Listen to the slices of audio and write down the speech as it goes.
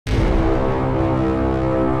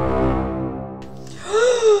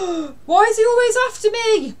Why is he always after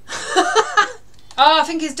me? Oh, I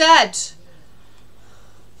think he's dead.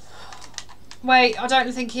 Wait, I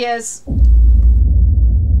don't think he is.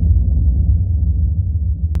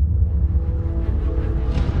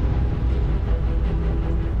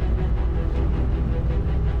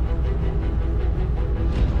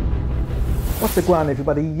 What's the plan,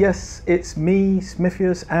 everybody? Yes, it's me,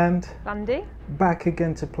 Smiffius, and Clandy. Back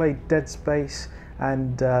again to play Dead Space.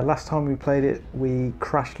 And last time we played it, we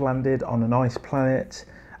crash landed on an ice planet.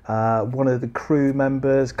 One of the crew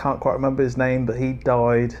members, can't quite remember his name, but he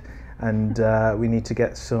died. And we need to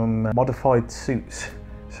get some modified suits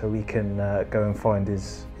so we can go and find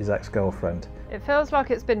his ex-girlfriend. It feels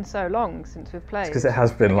like it's been so long since we've played. Because it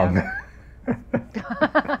has been long.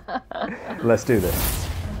 Let's do this.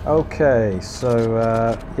 Okay, so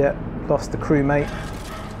yeah, lost the crewmate.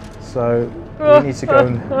 So we need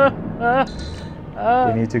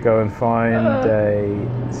to go and find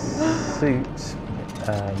a suit.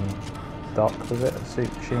 Doc, was it? A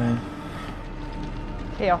suit machine?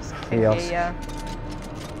 Kiosk. Kiosk. Yeah.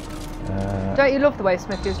 Don't you love the way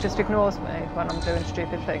Smiffius just ignores me when I'm doing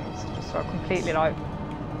stupid things? Just sort of completely like.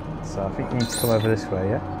 So I think you need to come over this way,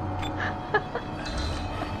 yeah?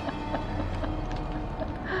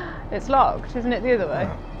 It's locked, isn't it the other way?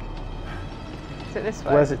 No. Is it this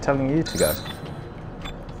way? Where's it telling you to go?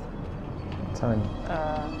 Telling.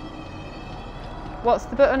 What's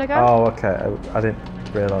the button again? Oh, okay. I didn't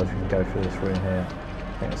realise you can go through this room here. I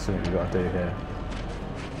think that's something you've got to do here.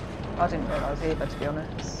 I didn't realise either, to be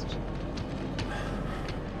honest.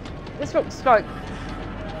 This looks like.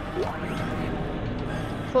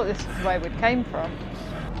 I thought this was the way we came from.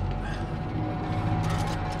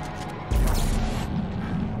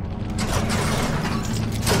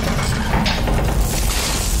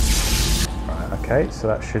 Okay, so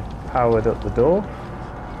that should powered up the door.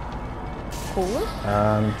 Cool.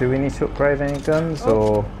 Do we need to upgrade any guns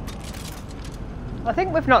or? I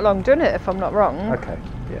think we've not long done it, if I'm not wrong. Okay,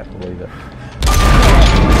 yeah, we'll leave it.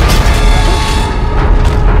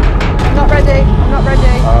 I'm not ready. I'm not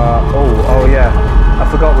ready. Oh yeah. I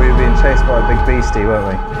forgot we were being chased by a big beastie, weren't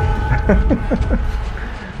we?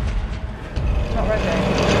 Not ready.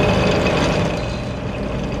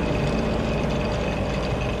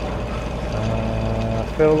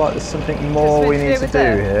 I feel like there's something more we need to do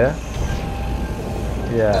here.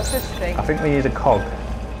 Yeah. What's this thing? I think we need a cog.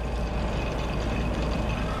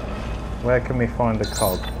 Where can we find a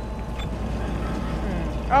cog?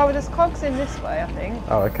 Oh, well, there's cogs in this way, I think.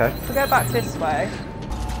 Oh, okay. So go back this way.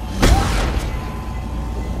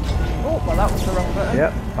 Oh, well, that was the wrong button.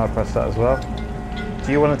 Yep, I'll press that as well.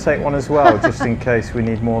 Do you want to take one as well, just in case we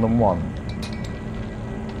need more than one?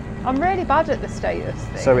 I'm really bad at the status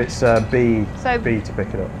thing. So it's B to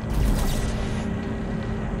pick it up.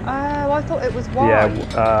 Oh, I thought it was Y.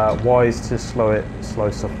 Yeah, Y is to slow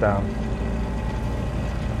stuff down.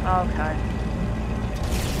 Okay.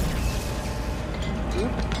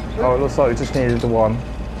 Oh, it looks like we just needed the one,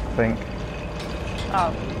 I think.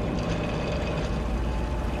 Oh.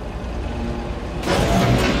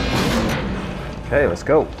 Okay, let's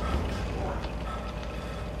go.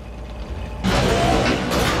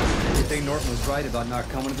 You think Norton was right about not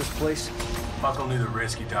coming to this place? Buckle knew the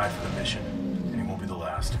risk. He died for the mission, and he won't be the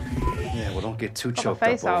last. Yeah, well, don't get too choked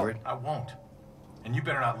face up out. over it. I won't. And you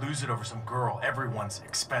better not lose it over some girl. Everyone's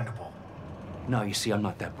expendable. No, you see, I'm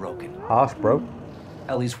not that broken. Harsh, bro.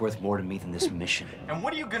 Ellie's worth more to me than this mission. And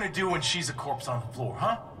what are you gonna do when she's a corpse on the floor,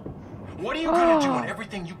 huh? What are you gonna do when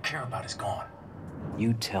everything you care about is gone?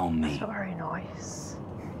 You tell me. Not very nice.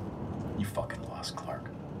 You fucking lost,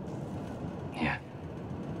 Clark. Yeah,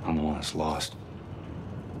 I'm the one that's lost.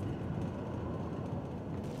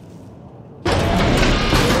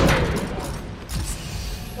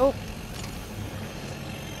 Oh.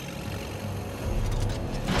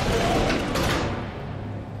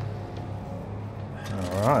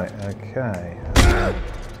 Alright, okay.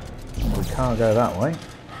 We can't go that way.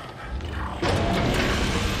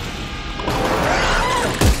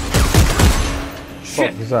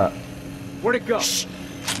 Shit! What was that? Where'd it go? Shh.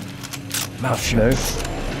 Mouth shut. No.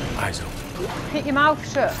 Eyes open. Keep your mouth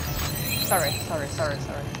shut. Sorry.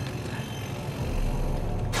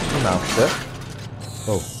 Mouth shut.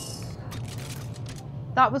 Oh.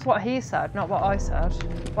 That was what he said, not what I said.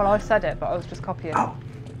 Well, I said it, but I was just copying. Oh.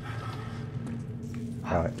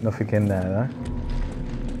 Right, nothing in there though.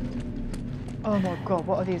 Oh my god,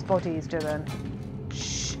 what are these bodies doing?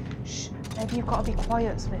 Shh. Maybe you've got to be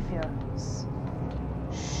quiet, Smiffius.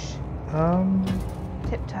 Shh.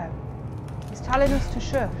 Tiptoe. He's telling us to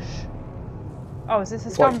shush. Oh, is this a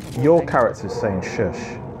stamp? Your character's saying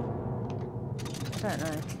shush. I don't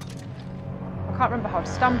know. I can't remember how to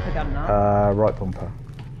stamp again now. Right bumper.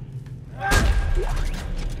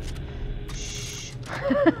 Shh.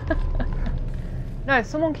 No,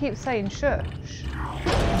 someone keeps saying shush.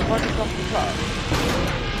 Why just off the clock?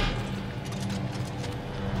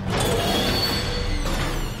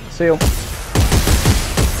 Seal.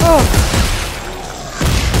 Oh!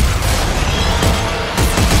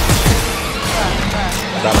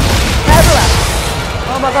 Everywhere!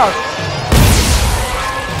 Oh my god!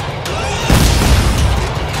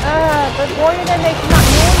 But why are they making that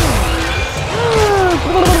noise?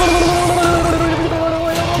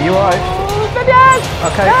 You alright? Smiffius!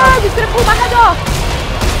 Okay. No, he's gonna pull my head off!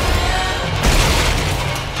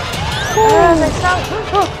 They sound...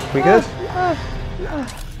 We good?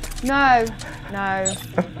 No, no.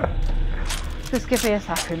 Just give me a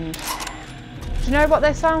second. Do you know what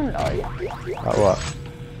they sound like? Like what?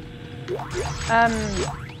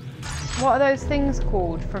 What are those things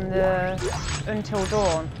called from the Until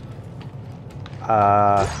Dawn?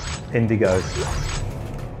 Indigos.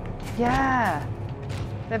 Yeah.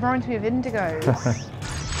 They remind me of indigos.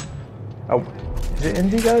 Oh, is it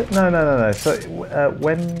indigo? No. So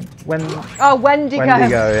when? Oh, Wendigo.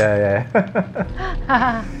 Wendigo, yeah.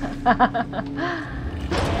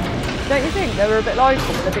 Don't you think they were a bit like them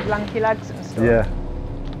with the big lanky legs and stuff? Yeah.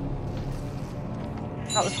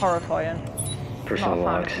 That was horrifying. Personal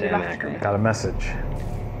log, Sam Ackerman. Got a message.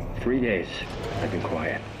 3 days I've been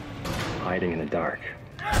quiet, hiding in the dark.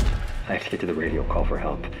 I have to get to the radio call for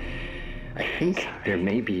help. I think there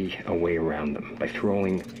may be a way around them. By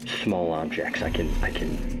throwing small objects, I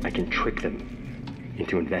can trick them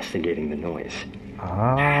into investigating the noise.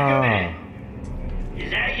 Ah.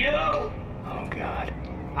 Is that you? Oh God.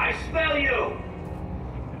 I smell you!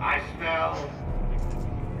 I smell...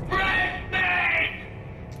 fresh meat!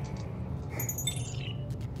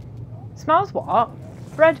 Smells what?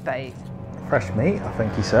 Bread bait. Fresh meat, I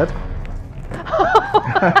think he said.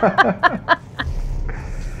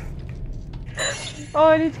 Oh,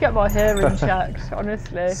 I need to get my hearing checked,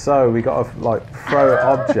 honestly. So we got to like throw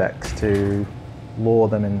objects to lure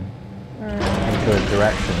them into a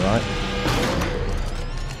direction, right?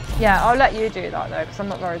 Yeah, I'll let you do that though, because I'm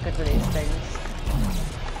not very good with these things.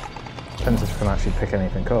 Depends if you can actually pick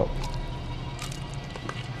anything up.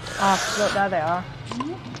 Ah, look, there they are.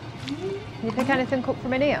 Can you pick anything up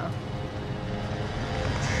from in here?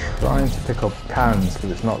 Trying to pick up cans,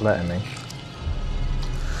 but it's not letting me.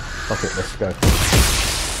 Fuck it, let's go.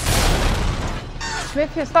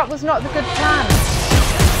 Smiffius, that was not the good plan.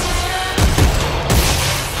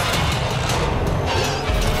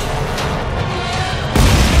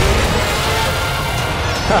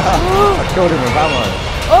 I killed him with ammo.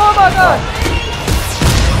 Oh my god!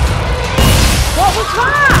 What was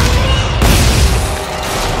that?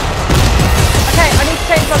 Okay, I need to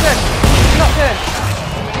change my gun. It's not good.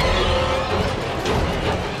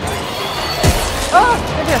 Oh,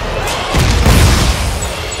 idiot.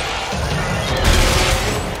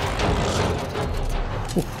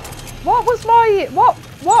 What was my... What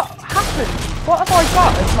happened? What have I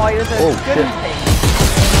got as my other gun thing?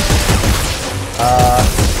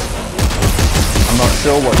 I'm not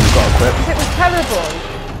sure what you've got equipped. It was terrible.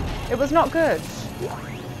 It was not good.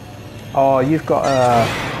 Oh, you've got I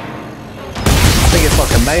think it's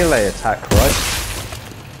like a melee attack, right?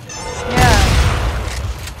 Yeah.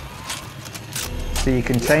 So you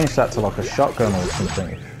can change that to like a shotgun or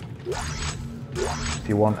something if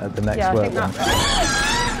you want at the next Yeah, I work think one. that's right.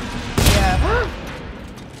 Yeah.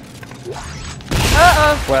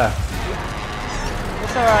 Uh-oh. Where?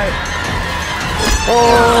 It's alright. Oh!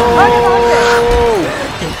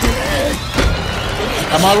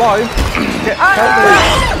 Am I alive?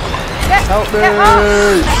 Help me! Help me! Get up.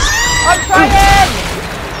 I'm trying!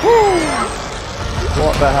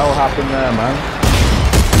 What the hell happened there, man?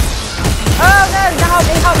 Oh no!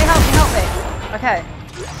 Help me! Okay.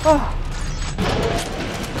 Oh.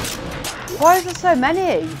 Why is there so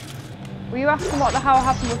many? Were you asking what the hell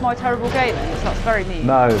happened with my terrible game? That's very mean.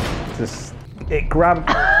 No, just it grabbed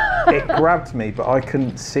me, but I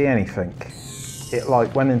couldn't see anything. It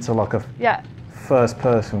like went into like a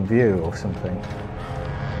first-person view or something.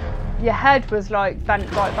 Your head was like bent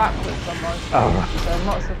right backwards on my screen, Oh. so I'm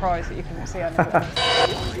not surprised that you couldn't see anything.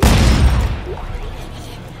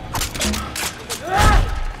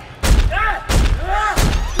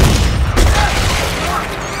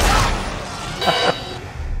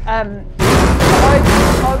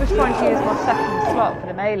 I was trying to use my second slot for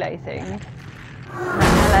the melee thing.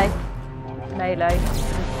 Melee.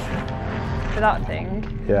 For that thing.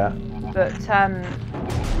 Yeah. But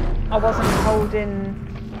I wasn't holding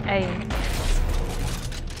aim.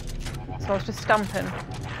 So I was just stamping.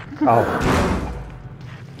 Oh.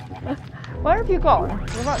 Where have you gone?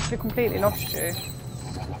 We've actually completely lost you.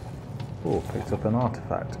 Oh, picked up an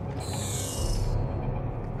artifact.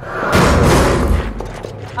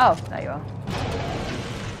 Oh, there you are.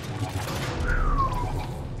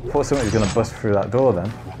 Thought somebody was going to bust through that door then.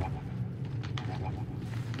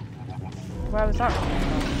 Where was that?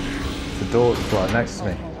 The door was right next to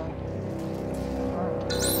me.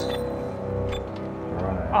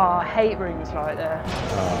 Right. Oh, I hate rooms like this.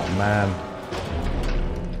 Oh man.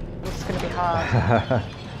 This is going to be hard.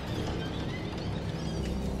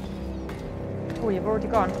 Oh, you've already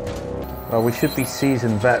gone. Well, we should be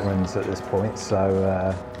seasoned veterans at this point,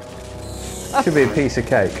 so should be a piece of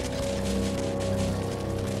cake.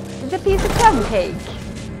 It's a piece of plum cake.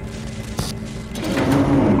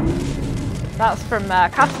 That's from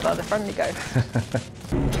Casper, the friendly ghost.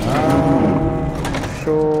 Not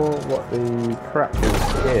sure what the crap is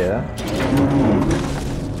here.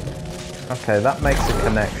 Okay, that makes a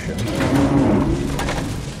connection.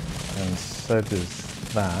 And so does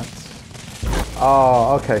that.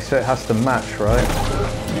 Oh, okay, so it has to match, right? I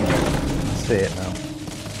see it now.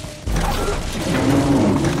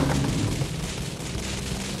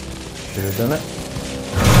 Should have done it.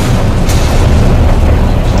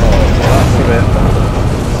 That's a bit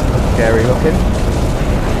scary looking.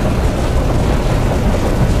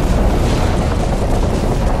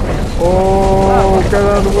 Oh, get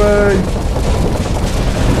out of the way!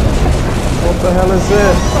 What the hell is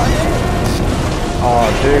this? Oh,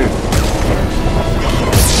 dude.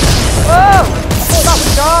 Whoa! I thought that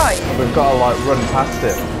would die. We've got to like run past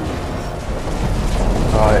it.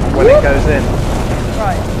 Right, when it goes in.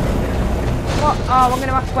 Right. What? Oh, I'm going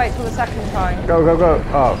to have to wait till the second time. Go, go, go.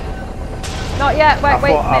 Oh. Not yet. Wait for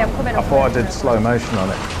me. I'm coming. I thought I did slow motion on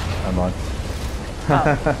it. Never mind.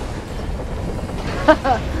 Oh.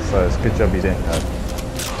 So it's a good job you didn't go.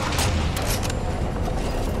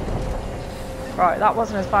 Right, that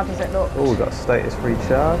wasn't as bad as it looked. Oh, we got status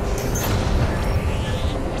recharge.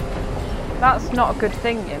 That's not a good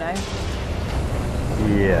thing, you know.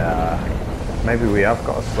 Yeah. Maybe we have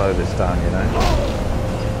got to slow this down, you know.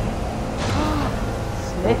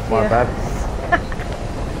 Smiffius. My bad.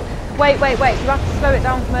 Wait. Do you have to slow it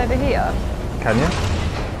down from over here? Can you?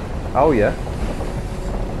 Oh, yeah.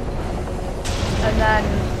 And then...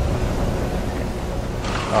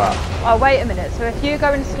 Alright. Oh, wait a minute. So if you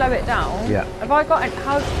go and slow it down... Yeah. Have I got...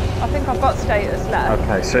 I think I've got status left.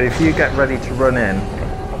 Okay, so if you get ready to run in...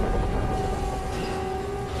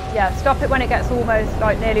 Yeah, stop it when it gets almost,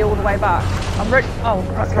 like, nearly all the way back. I'm running... Oh,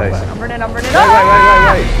 that's the wrong way. I'm running. Wait.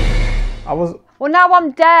 I was... Well, now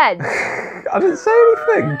I'm dead. I didn't say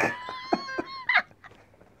anything.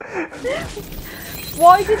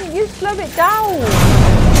 Why didn't you slow it down?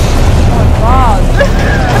 Oh, God.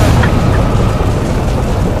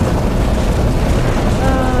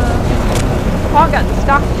 Can't get the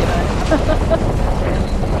staff, you know.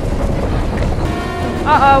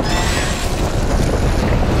 Uh-oh.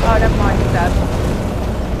 Oh, never mind, he's dead.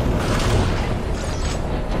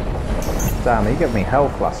 Damn, he gave me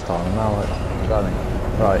health last time, and now it's running.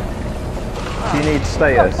 Right. Do you need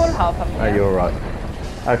status? You've got full health, haven't you? Oh, you're right.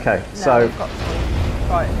 Okay, No, so... I've got full.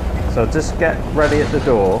 Right. So just get ready at the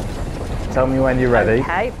door. Tell me when you're ready.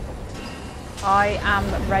 Okay. I am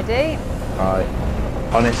ready. Right.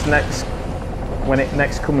 On its next... When it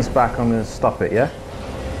next comes back, I'm going to stop it, yeah?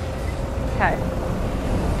 Okay.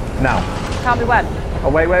 Now. Tell me when. Oh,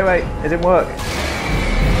 wait. It didn't work.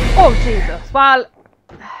 Oh, Jesus. Well...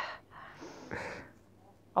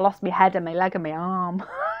 I lost my head and my leg and my arm.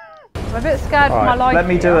 I'm a bit scared for my life. Let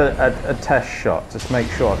me do a test shot. Just make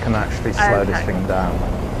sure I can actually slow this thing down.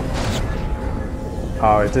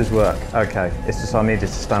 Oh, it does work. Okay. It's just I needed to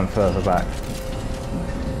stand further back.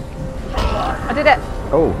 I did it.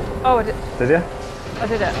 Oh. Oh, I did. Did you? I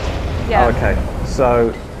did it. Yeah. Oh, okay.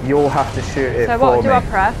 So you'll have to shoot it so for me. So what do I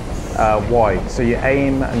press? Y. So you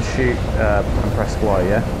aim and shoot and press Y,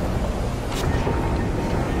 yeah?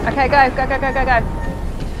 Okay, go.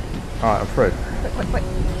 Alright, I'm through. Quick.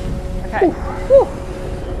 Okay. Woo.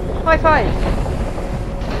 High five.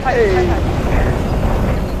 High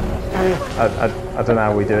five. I don't know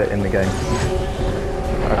how we do it in the game.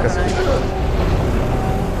 I guess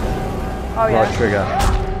Oh, yeah. Right trigger.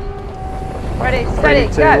 Ready, steady,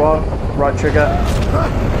 3, 2, go. 1. Right trigger.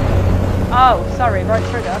 Oh, sorry, right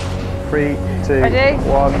trigger. 3, 2, Ready?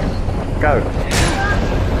 1. Go.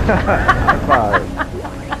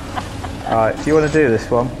 5. Alright, do you want to do this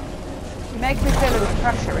one? You make me feel a little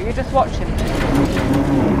pressure. Are you just watching me?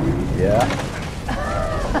 Yeah.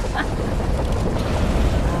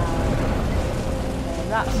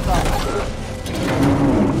 That's fun.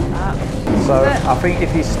 So I think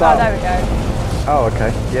if you start... Oh, there we go. Oh,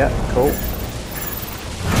 okay. Yeah, cool.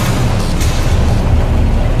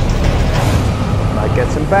 Might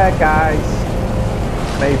get some bad guys.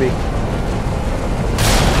 Maybe.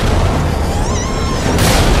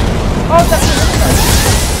 Oh, that's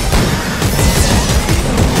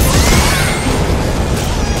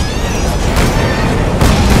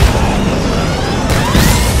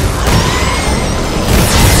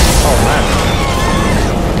Oh man.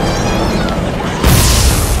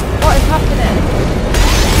 what is happening?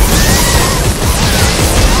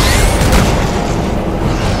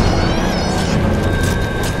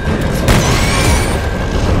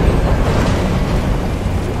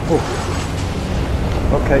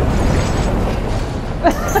 Okay.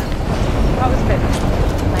 That was a bit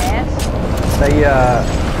mad.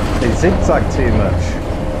 They zigzag too much.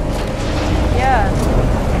 Yeah.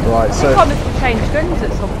 Right, I so think I must have changed guns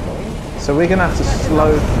at some point. so we're gonna have to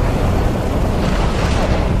slow.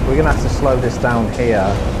 We're gonna have to slow this down here,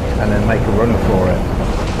 and then make a run for it.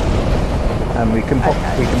 And we can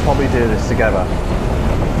we can probably do this together.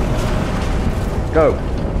 Go.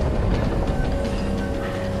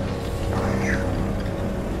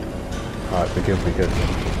 Alright, we're good, we're good.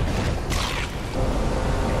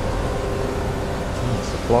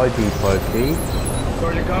 Supply depot key.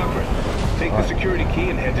 Sergeant Cochran, take the security key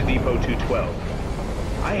and head to Depot 212.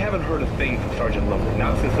 I haven't heard a thing from Sergeant Lumley,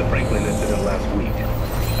 not since the Franklin incident last week.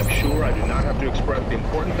 I'm sure I do not have to express the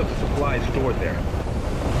importance of the supplies stored there.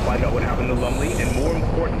 Find out what happened to Lumley, and more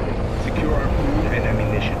importantly, secure our food and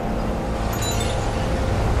ammunition.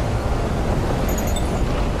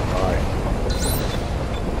 Alright.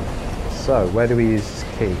 So, where do we use this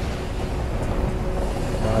key?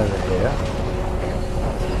 Over here.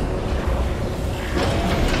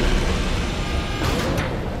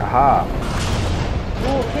 Aha!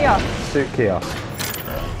 Oh, kiosk. Suit kiosk.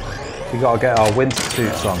 We gotta get our winter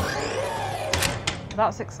suits on.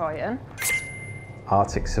 That's exciting.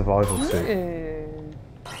 Arctic survival suit. Ooh.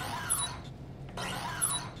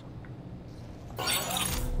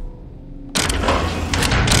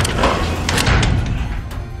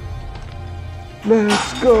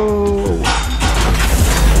 Let's go!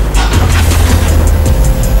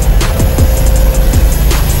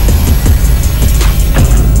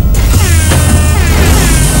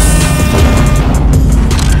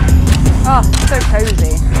 Oh, so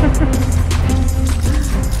cozy.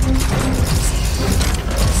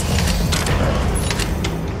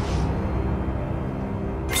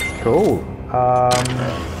 Cool.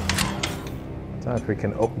 Don't know if we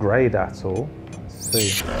can upgrade at all. Let's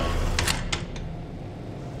see.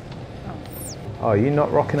 Oh, you're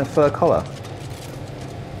not rocking a fur collar?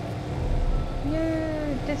 You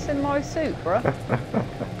dissing my suit, bruh?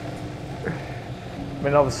 I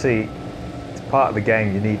mean, obviously, it's part of the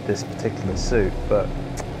game, you need this particular suit, but,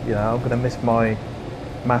 you know, I'm going to miss my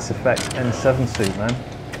Mass Effect N7 suit, man.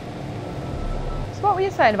 So what were you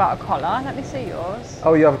saying about a collar? Let me see yours.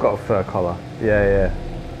 Oh, you have got a fur collar. Yeah, yeah.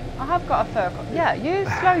 I have got a fur collar. Yeah, you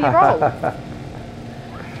slow your roll.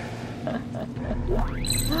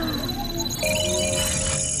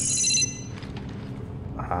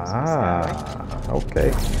 Ah,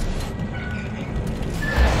 okay.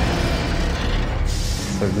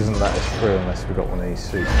 So it doesn't let us through unless we've got one of these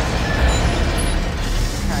suits.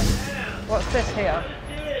 Okay. What's this here?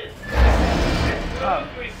 Oh,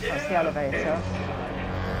 that's the elevator.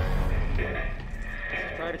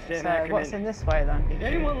 So what's in this way then? Is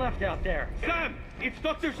anyone left out there? Sam! It's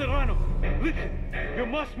Dr. Serrano! Listen, you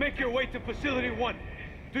must make your way to Facility 1.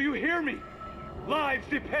 Do you hear me? Lives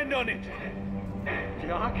depend on it!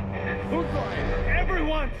 Doc? Who's going?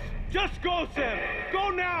 Everyone's! Just go, Sam! Go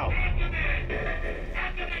now!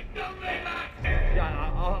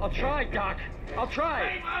 Yeah, I'll try, Doc. I'll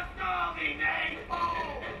try.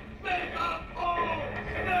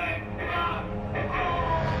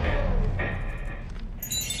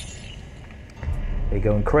 You're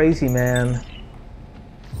going crazy, man.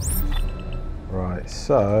 Right,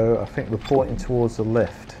 so I think we're pointing towards the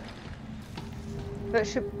lift. But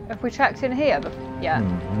have we checked in here? Yeah.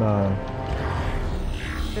 No.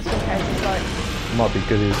 Just in case it's like... Might be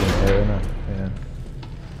goodies in here, isn't it? Yeah.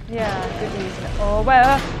 Yeah, good news. Oh,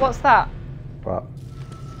 where? What's that? What?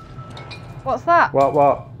 What's that?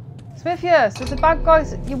 What? Smiffius, there's a bad guy.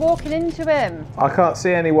 You're walking into him. I can't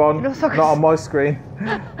see anyone. Looks like Not on my screen.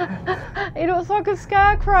 He looks like a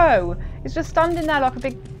scarecrow. He's just standing there like a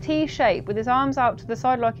big T shape with his arms out to the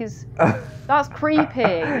side like he's... That's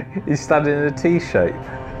creepy. He's standing in a T shape.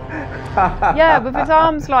 Yeah, with his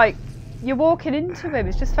arms like... You're walking into him.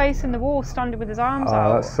 He's just facing the wall, standing with his arms out.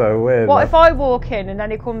 Oh, that's so weird. What if I walk in and then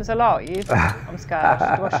he comes alive? I'm scared.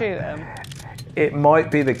 Do I shoot him? It might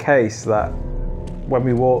be the case that when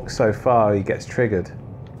we walk so far, he gets triggered.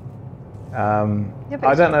 I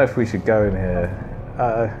don't know if we should go in here.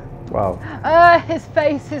 Well. His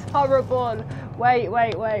face is horrible. Wait.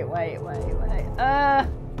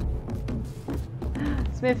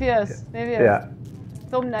 Smiffius. Yeah.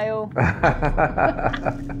 Thumbnail.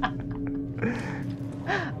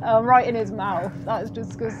 Right in his mouth. That's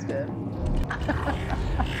disgusting.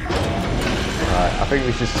 Right, I think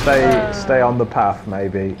we should stay on the path,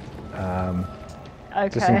 maybe. Okay.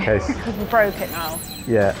 Just in case. Because we broke it now.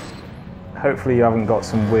 Yeah. Hopefully you haven't got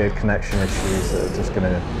some weird connection issues that are just going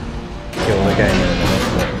to kill the game in a minute,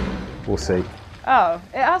 but we'll see. Oh,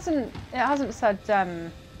 it hasn't said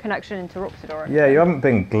connection interrupted or anything. Yeah, you haven't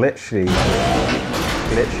been glitchy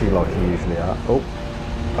like you usually are. Oh,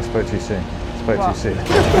 I spoke too soon. Too soon.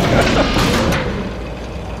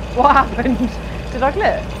 What happened? Did I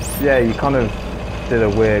glitch? Yeah, you kind of did a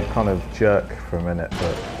weird kind of jerk for a minute,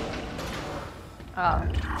 but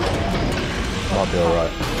might be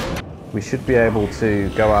alright. We should be able to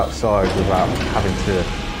go outside without having to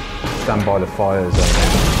stand by the fires.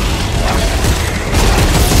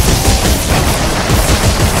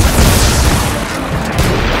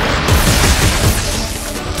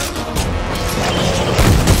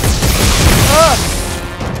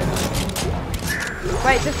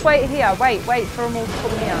 Wait, just wait here. Wait for them all to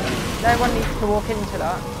come here. No one needs to walk into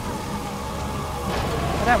that.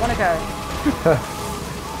 I don't want to go.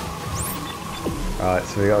 Right,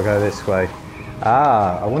 so we gotta go this way.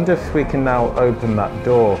 I wonder if we can now open that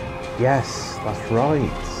door. Yes, that's right.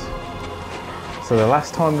 So the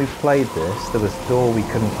last time we played this, there was a door we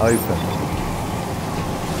couldn't open.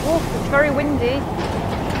 Oh, it's very windy.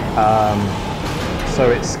 So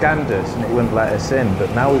it scanned us and it wouldn't let us in,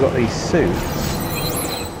 but now we've got these suits.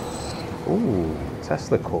 Ooh,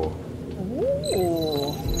 Tesla core.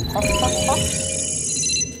 Ooh.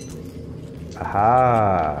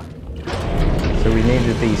 Aha. So we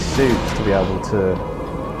needed these suits to be able to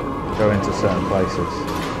go into certain places.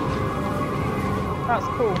 That's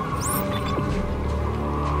cool.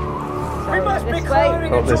 We must be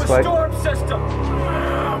climbing into a storm system.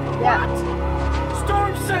 Yeah. What?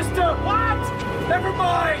 Storm system? What? Never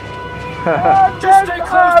mind. Just stay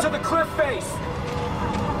close to the cliff face.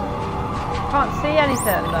 Can't see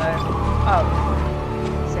anything though. Oh.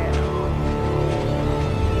 See it.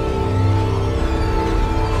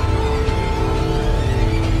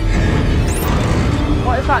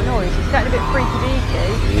 What is that noise? It's getting a bit freaky deaky.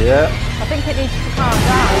 Yeah. I think it needs to calm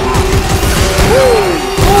down.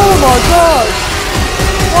 Oh my god!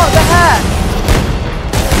 What the heck?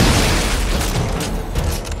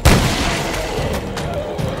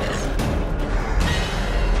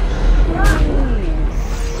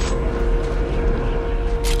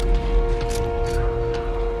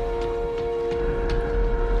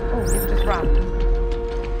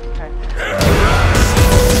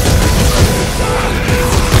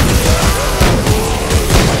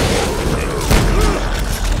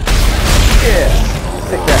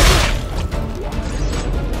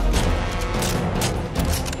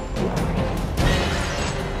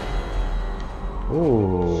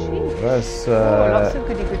 Lots of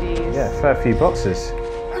goody goodies. Yeah, fair few boxes.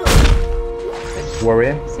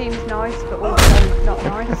 Worrying. Seems nice, but also not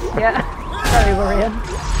nice. Yeah, very worrying.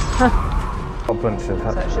 A bunch of. So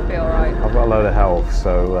it should be alright. I've got a load of health,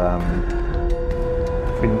 so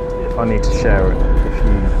if I need to share it, if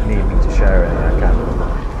you need me to share it, then I can.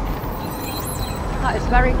 That is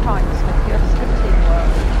very kind, Smiffius. Good teamwork.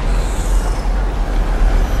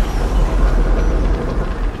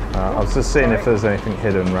 I was just seeing if there's anything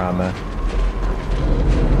hidden around there.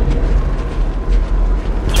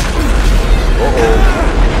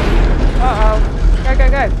 Uh-oh.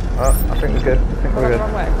 Go. Oh, I think we're good. I think we're good.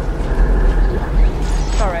 Wrong way.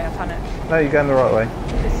 Sorry, I panicked. No, you're going the right way.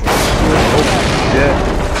 Yeah.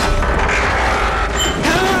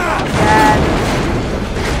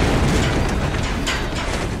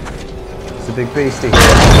 It's a big beastie here.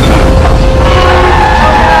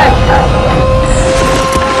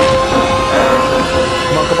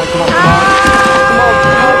 Come on.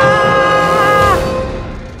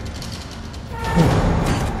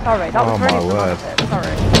 Sorry, that was really dramatic.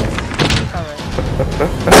 Sorry.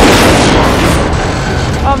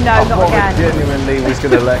 Oh no, not again. I genuinely was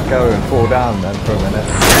going to let go and fall down then for a minute.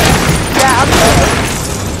 Yeah, absolutely.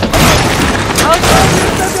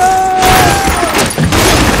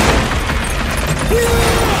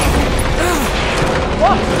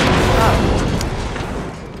 What? Oh.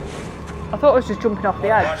 I thought I was just jumping off the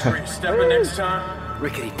edge. Watch where you're stepping next time.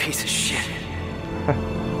 Rickety piece of shit.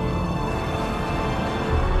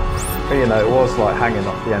 But, you know, it was like hanging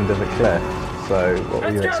off the end of a cliff, so what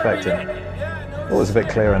were you expecting? Oh, it's a bit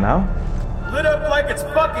clearer now. Lit up like it's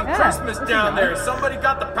fucking Christmas down there. Somebody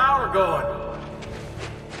got the power going.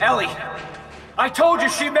 Ellie, I told you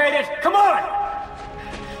she made it. Come on.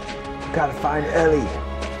 Gotta find Ellie.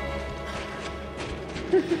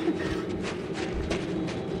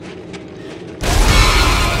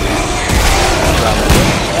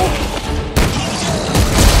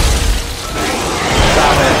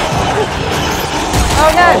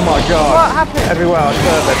 Oh no! Oh my god! What happened? Everywhere I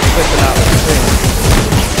turn, they're flipping out of the thing.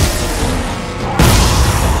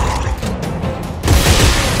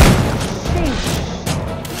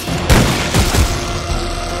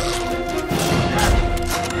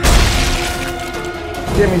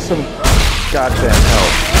 Give me some goddamn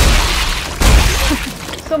help.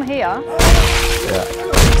 Some here. Yeah.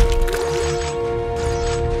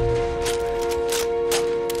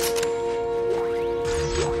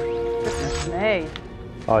 Goodness me.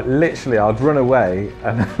 Literally, I'd run away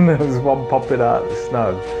and then there was one popping out of the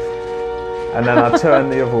snow. And then I turn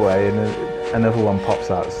the other way and another one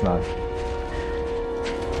pops out of the snow.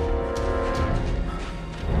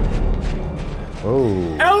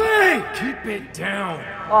 Oh. Ellie! Keep it down.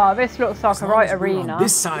 Oh, this looks like a right arena.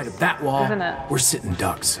 This side of that wall, isn't it? we're sitting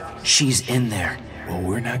ducks. She's in there. Well,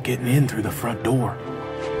 we're not getting in through the front door.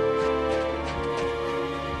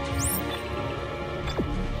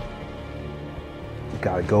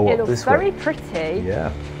 Gotta go It up looks this way. very pretty.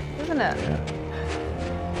 Yeah. Isn't it? Yeah.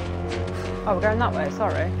 Oh, we're going that way,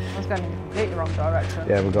 sorry. I was going in the completely wrong direction.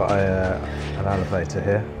 Yeah, we've got an elevator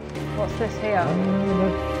here. What's this here?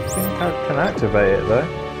 I think I can activate it though.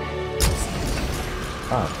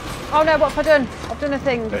 Oh. Oh no, what have I done? I've done a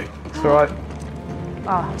thing. Hey, It's alright.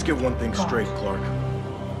 Ah. let's get one thing straight, Clark.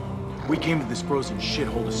 We came to this frozen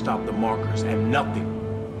shithole to stop the markers, and nothing,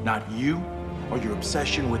 not you or your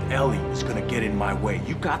obsession with Ellie, is gonna get in my way.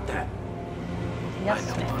 You got that?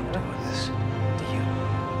 Yes, I know I'm doing this. Do you?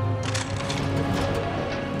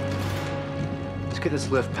 Let's get this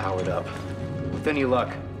lift powered up. With any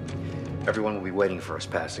luck, everyone will be waiting for us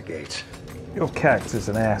past the gates. Your character's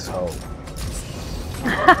an asshole.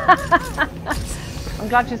 I'm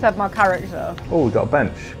glad you said my character. Oh, we got a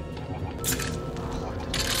bench.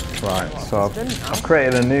 Right, so I've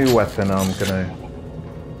created a new weapon. I'm gonna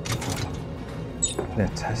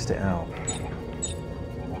test it out.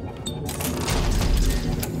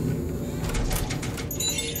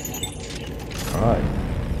 Alright.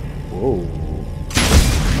 Whoa.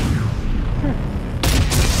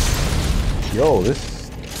 Yo, this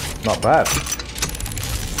is not bad.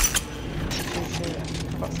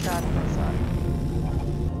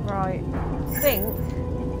 Right, I think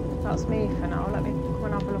that's me for now. Let me come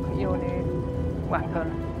and have a look at your new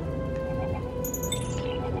weapon.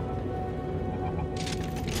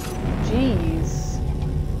 Jeez.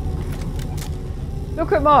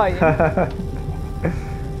 Look at mine.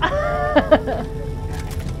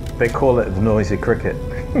 They call it the noisy cricket.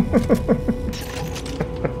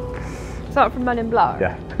 Is that from Men in Black?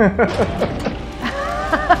 Yeah.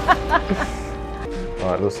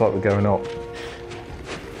 Alright, looks like we're going up.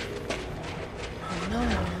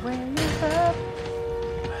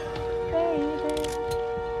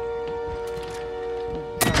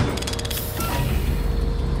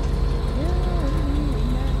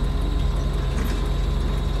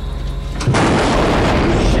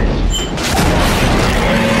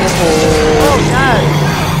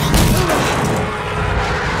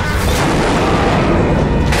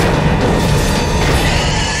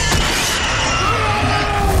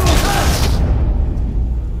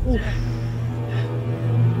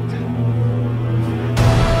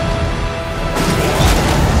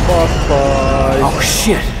 Oh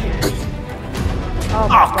shit! Oh,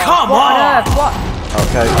 come what on! earth? What?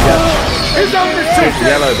 Okay, yeah. He's on the Take the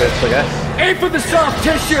yellow bits, I guess. Aim for the soft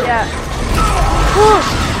tissue. Yeah.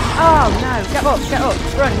 Oh no! Get up! Get up!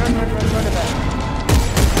 Run! Run! Run! Run! Run a bit.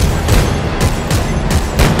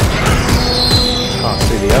 Can't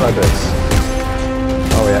see the yellow bits.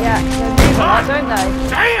 Oh yeah. Yeah, they move a lot, don't they?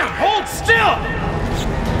 Damn! Hold still.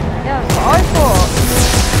 Yeah, that's what I thought.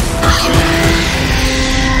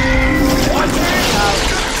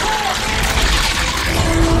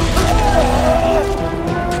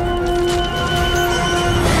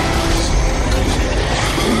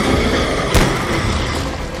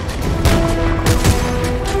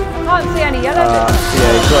 Can't see any yellow bits.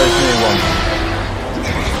 Yeah, he throws me one.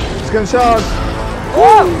 It's going to charge.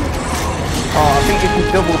 Whoa! Oh, I think if you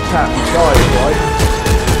double tap, you dive, right?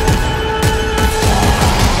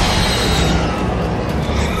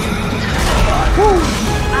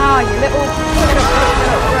 Ah, you little.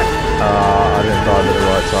 I didn't dive at the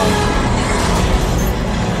right time.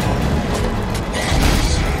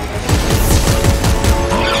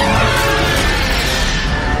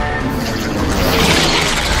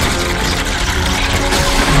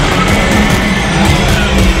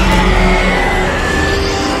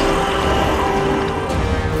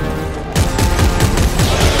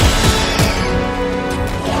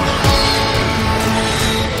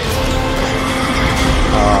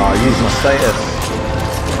 status?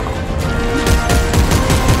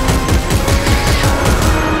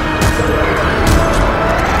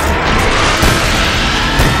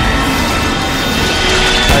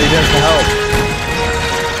 How are you doing for help?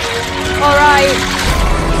 Alright.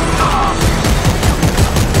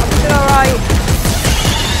 I'm still alright.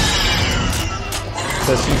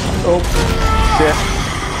 There's some... Oh, shit.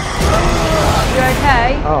 You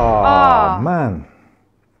okay? Oh, man.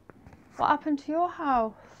 What happened to your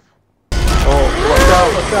house? Oh, watch out,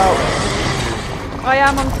 watch out.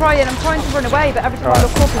 I'm trying to run away, but every time I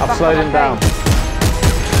look up, it's back I've slowed him down.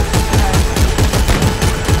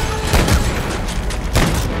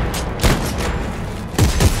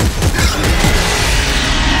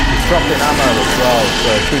 He's dropping ammo as well,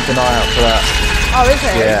 so keep an eye out for that. Oh, is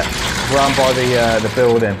it? Yeah, round by the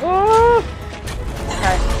building. Ooh.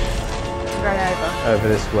 Okay. I'm going over. Over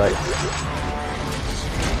this way.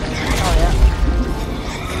 Oh, yeah.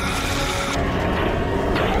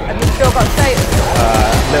 Have you still got status? A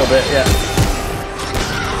little bit, yeah.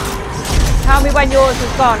 Tell me when yours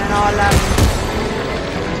is gone and I'll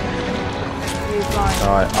use mine.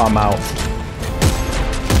 Alright, I'm out.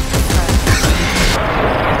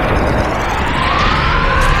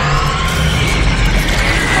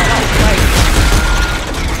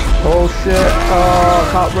 Oh shit, oh, I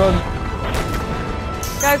can't run.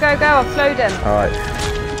 Go, go, go, I've slowed him. Alright.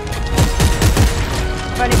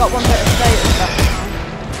 I've only got one bit of status left now.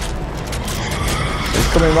 It's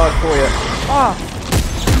coming right for you. Oh.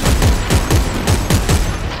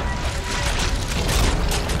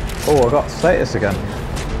 Oh, I got status again. I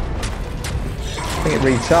think it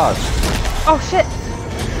recharged. Oh shit.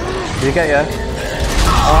 Did you get you?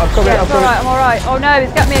 Oh, I'm coming, Yeah, it's alright, I'm alright. Oh no,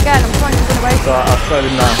 he's got me again. I'm trying to run away. It's alright, I've slowed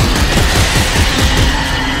him down.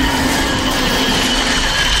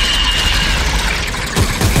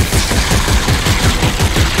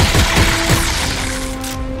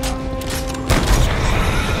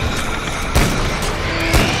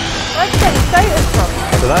 Where'd you get your status from? I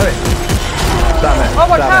don't know it. Damn it. Oh,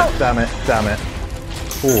 watch damn out. it, damn it, damn it.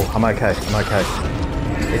 Oh, I'm okay, I'm okay.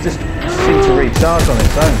 It just seemed to recharge on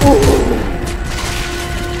its own. Ooh.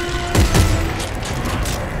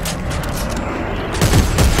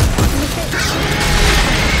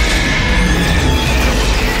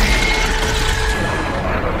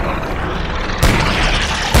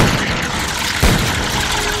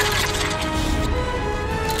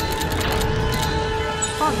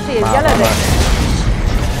 Can't see his yellow bit.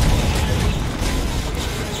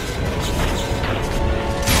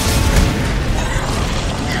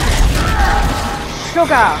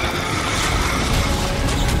 Sugar!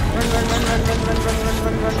 Run, run, run, run, run, run, run, run,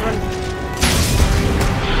 run, run, run.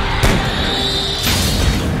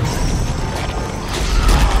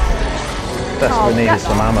 Desperately needed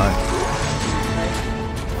some ammo.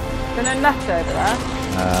 Gonna left over there.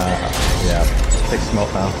 Yeah, pick some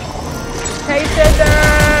up now. Hey,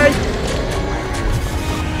 scissors!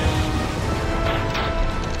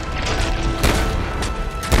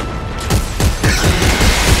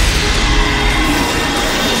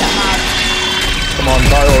 Come on,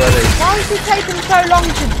 die already. Why is he taking so long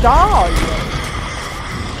to die?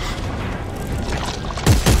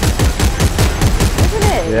 Isn't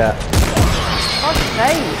it? Yeah. God's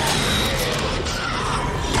sake.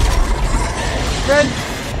 Run.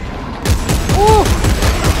 Ooh!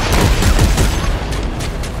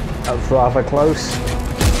 That was rather close.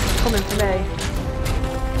 Coming for me.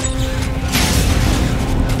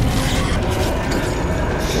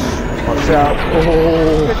 Watch out.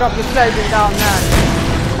 Oh. Good job you slowed him down there.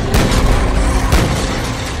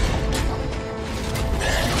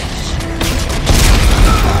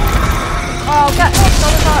 Oh, get off.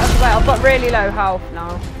 Out of the way. I've got really low health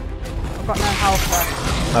now. I've got no health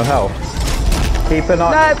left. No health. Keep an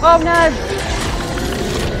eye. No, oh no!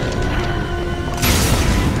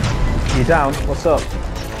 You down? What's up?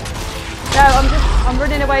 No, I'm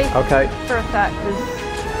running away Okay. for a sec, because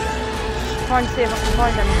I'm trying to see if I can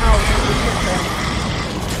find any health.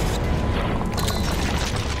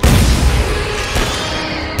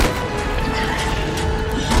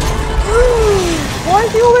 Why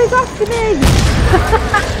is he always after me?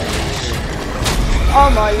 Oh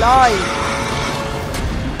my life.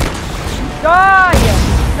 Die!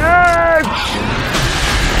 No!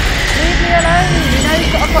 Leave me alone. You know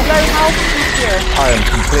I've got low health here. I am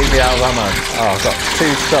completely out of ammo. Oh, I've got 2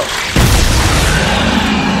 shots.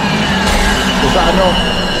 Was that enough?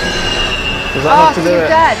 Was that enough to do he's it?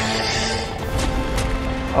 Dead.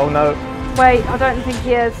 Oh no. Wait, I don't think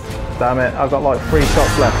he is. Damn it, I've got like 3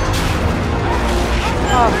 shots left.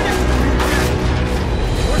 Oh.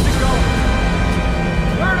 Where's it going?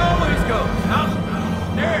 Where it always goes. Out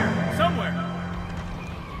there, somewhere.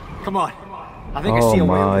 Come on. I think I see a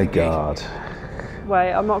way over the gate. Oh my god.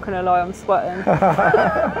 Wait, I'm not gonna lie, I'm sweating.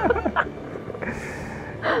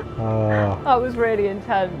 That was really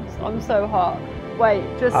intense. I'm so hot. Wait,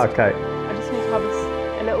 just. Okay. I just need to have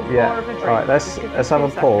a little more of a drink. Alright, let's have a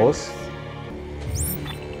pause.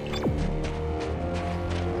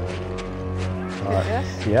 Alright.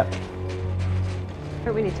 Yes? Yep. I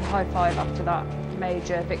think we need to high five after that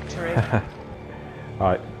major victory.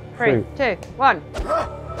 Alright. 3, 2, 1.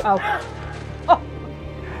 Oh.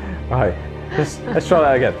 Alright. Let's try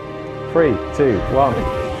that again. 3, 2, 1.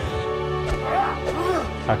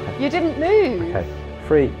 Okay. You didn't move. Okay.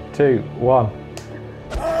 3, 2, 1.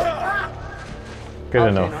 Good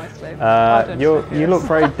enough. You look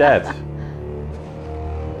very dead.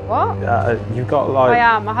 What? You've got like. I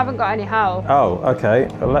am. I haven't got any health. Oh, okay.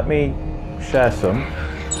 Well, let me share some.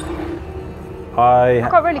 I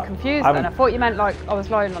got really confused then. I thought you meant like I was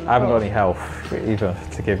lying on the floor. I haven't got any health either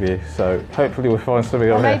to give you, so hopefully we'll find something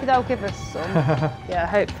over here. Maybe they'll give us some. Yeah,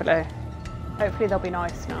 hopefully. Hopefully they'll be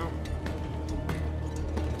nice now.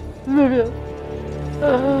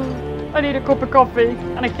 I need a cup of coffee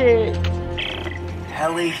and a cake.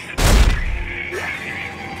 Ellie.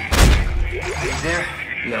 Are you there?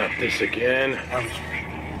 Not this again. Ellie.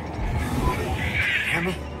 Hear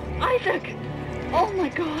me? Isaac! Oh my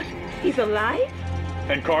god, he's alive?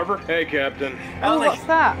 And Carver? Hey, Captain. Ellie. What's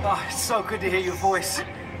that? Oh, it's so good to hear your voice.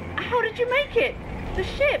 How did you make it? The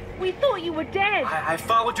ship, we thought you were dead. I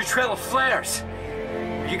followed your trail of flares.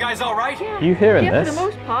 Are you guys all right? Yeah. You hearing yeah, this? For the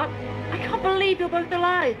most part. I can't believe you're both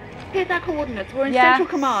alive. Here's our coordinates. We're in Yes. Central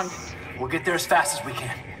Command. We'll get there as fast as we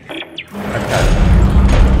can. Okay.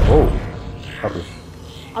 Oh. That was...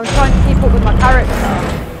 I'm trying to keep up with my character.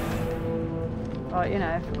 But you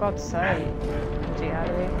know, for God's sake.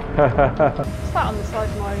 Ellie. What's that on the side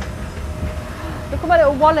of my... Look at my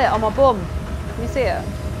little wallet on my bum. Can you see it?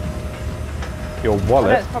 Your I know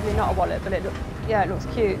wallet? it's probably not a wallet, but it looks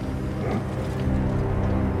cute.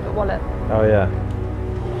 The wallet. Oh yeah.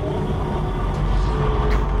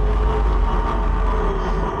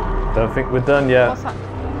 Don't think we're done yet. What's that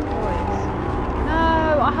noise?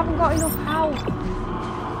 No, I haven't got enough health.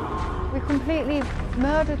 We completely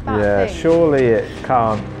murdered that thing. Yeah, surely it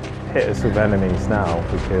can't hit us with enemies now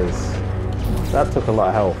because that took a lot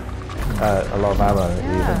of health, a lot of ammo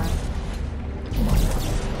even.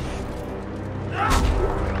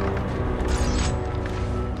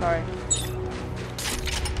 Sorry.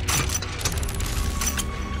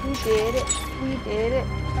 We did it. We did it.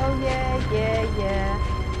 Oh yeah, yeah, yeah.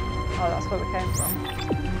 Oh, that's where we came from.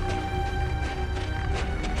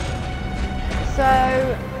 So,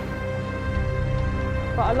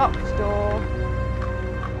 got a locked door.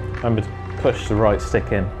 Remember to push the right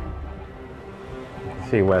stick in.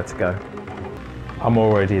 See where to go. I'm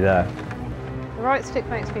already there. The right stick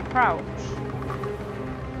makes me crouch.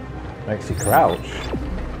 Makes you crouch?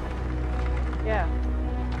 Yeah.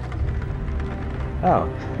 Oh.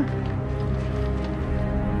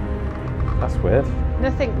 That's weird.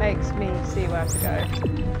 Nothing makes me see where to go.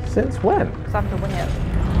 Since when? Because I haven't win it.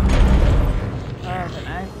 I don't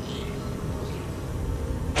know.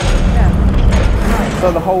 Yeah.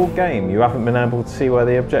 So the whole game you haven't been able to see where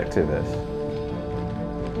the objective is?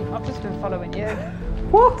 I've just been following you.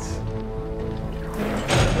 What?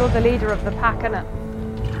 You're the leader of the pack, innit?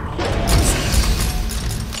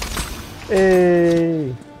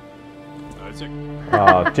 Hey. Isaac.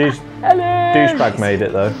 Oh, douchebag made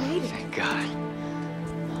it though. Thank God.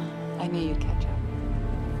 I knew you'd catch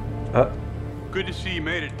up. Good to see you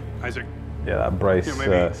made it, Isaac. Yeah, that brace Maybe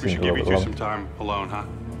we seemed should a give little you bit two long. some time alone, huh?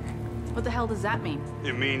 What the hell does that mean?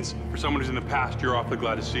 It means for someone who's in the past, you're awfully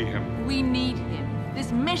glad to see him. We need him.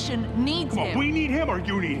 This mission needs Come on, him. we need him or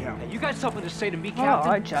you need him? Hey, you got something to say to me, Oh,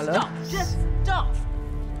 Captain? I'm jealous. Stop. Just stop.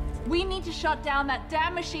 We need to shut down that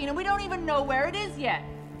damn machine, and we don't even know where it is yet.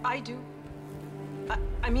 I do.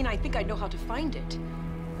 I mean, I think I know how to find it.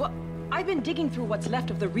 Well, I've been digging through what's left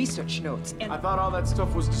of the research notes, and... I thought all that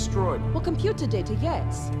stuff was destroyed. Well, computer data,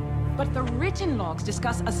 yes. But the written logs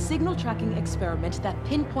discuss a signal tracking experiment that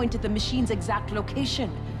pinpointed the machine's exact location.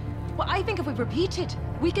 Well, I think if we repeat it,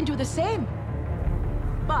 we can do the same.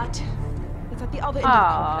 But it's at the other end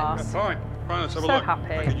of the complex. Fine, let's have a So look.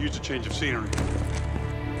 happy. I could use a change of scenery.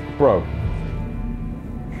 Bro.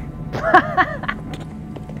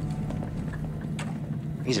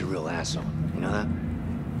 He's a real asshole, you know that?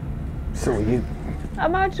 So you...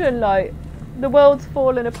 Imagine, like, the world's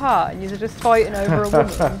falling apart and you're just fighting over a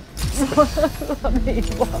woman. I mean,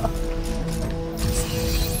 what?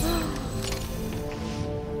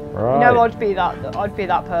 Right. You know, I'd be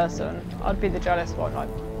that person. I'd be the jealous one. Like,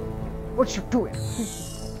 what you doing?